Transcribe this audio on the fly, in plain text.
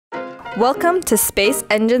Welcome to Space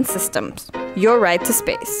Engine Systems, your ride to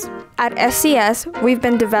space. At SES, we've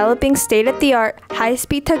been developing state-of-the-art,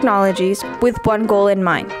 high-speed technologies with one goal in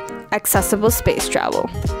mind: accessible space travel.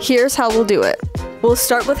 Here's how we'll do it. We'll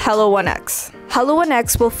start with Hello 1X. Hello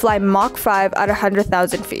 1X will fly Mach 5 at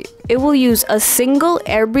 100,000 feet. It will use a single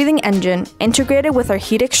air-breathing engine integrated with our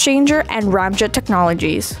heat exchanger and ramjet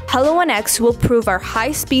technologies. Hello 1X will prove our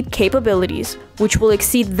high-speed capabilities, which will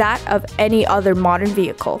exceed that of any other modern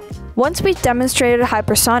vehicle. Once we've demonstrated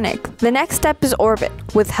hypersonic, the next step is orbit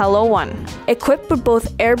with Hello 1. Equipped with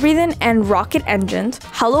both air-breathing and rocket engines,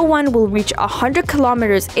 Hello 1 will reach 100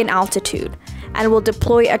 kilometers in altitude and will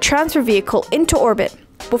deploy a transfer vehicle into orbit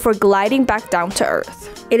before gliding back down to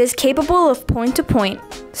Earth. It is capable of point-to-point,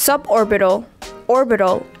 suborbital,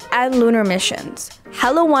 orbital, and lunar missions.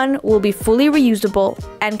 Hello 1 will be fully reusable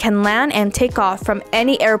and can land and take off from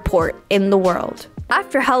any airport in the world.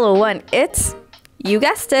 After Hello 1, it's, you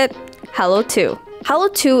guessed it, Hello 2. Hello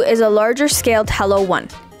 2 is a larger scaled Hello 1,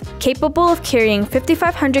 capable of carrying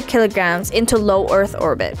 5,500 kilograms into low Earth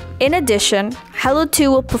orbit. In addition, Hello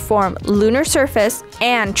 2 will perform lunar surface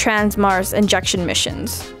and trans-Mars injection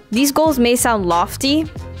missions. These goals may sound lofty,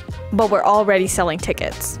 but we're already selling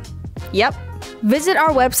tickets. Yep. Visit our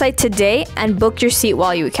website today and book your seat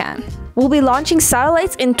while you can. We'll be launching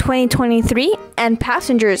satellites in 2023 and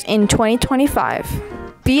passengers in 2025.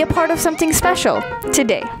 Be a part of something special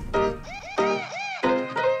today.